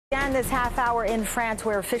And this half hour in France,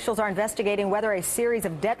 where officials are investigating whether a series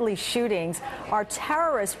of deadly shootings are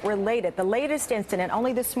terrorist related. The latest incident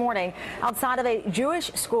only this morning outside of a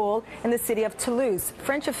Jewish school in the city of Toulouse.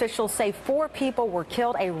 French officials say 4 people were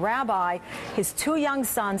killed: a rabbi, his 2 young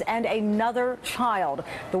sons, and another child.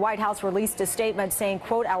 The White House released a statement saying,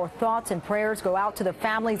 quote, "Our thoughts and prayers go out to the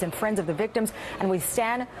families and friends of the victims, and we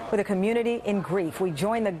stand with the community in grief. We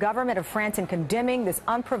join the government of France in condemning this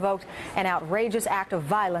unprovoked and outrageous act of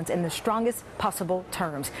violence in the strongest possible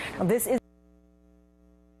terms." Now, this is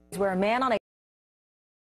where a man on a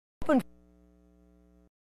open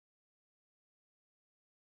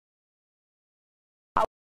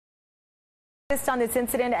on this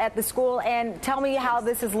incident at the school, and tell me how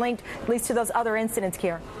this is linked at least to those other incidents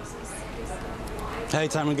here. Hey,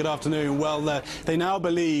 Tamron, good afternoon. Well, they now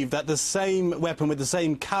believe that the same weapon with the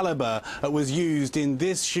same caliber was used in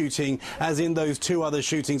this shooting as in those 2 other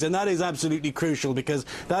shootings. And that is absolutely crucial, because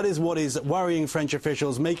that is what is worrying French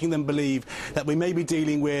officials, making them believe that we may be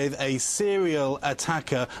dealing with a serial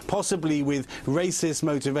attacker, possibly with racist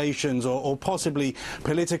motivations or possibly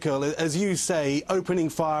political. As you say, opening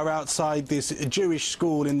fire outside this Jewish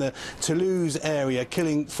school in the Toulouse area,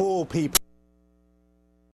 killing 4 people.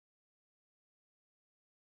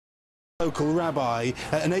 Local rabbi,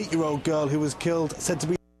 an 8-year-old girl who was killed, said to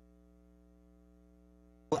be,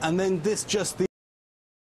 and then this just the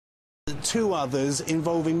 2 others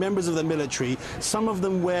involving members of the military, some of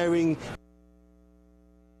them wearing,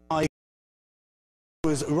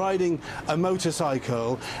 was riding a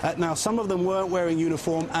motorcycle. Now, some of them weren't wearing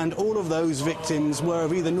uniform, and all of those victims were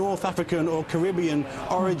of either North African or Caribbean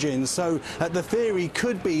origin. So the theory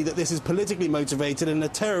could be that this is politically motivated, and a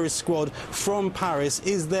terrorist squad from Paris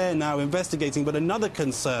is there now investigating. But another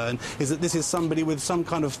concern is that this is somebody with some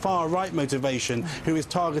kind of far-right motivation who is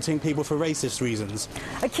targeting people for racist reasons.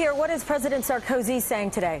 Akir, what is President Sarkozy saying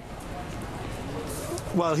today?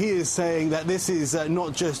 Well, he is saying that this is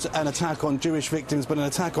not just an attack on Jewish victims, but an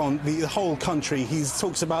attack on the whole country. He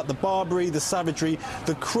talks about the barbary, the savagery,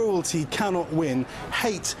 the cruelty cannot win.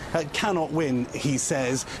 Hate cannot win, he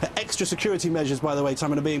says. Extra security measures, by the way,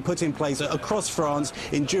 Tom, are being put in place across France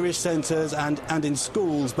in Jewish centres and in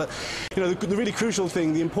schools. But, you know, the really crucial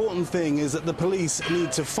thing, the important thing is that the police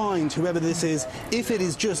need to find whoever this is, if it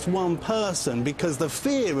is just one person, because the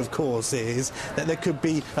fear, of course, is that there could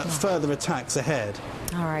be further attacks ahead.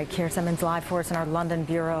 All right, Keir Simmons live for us in our London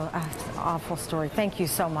bureau. Awful story. Thank you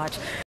so much.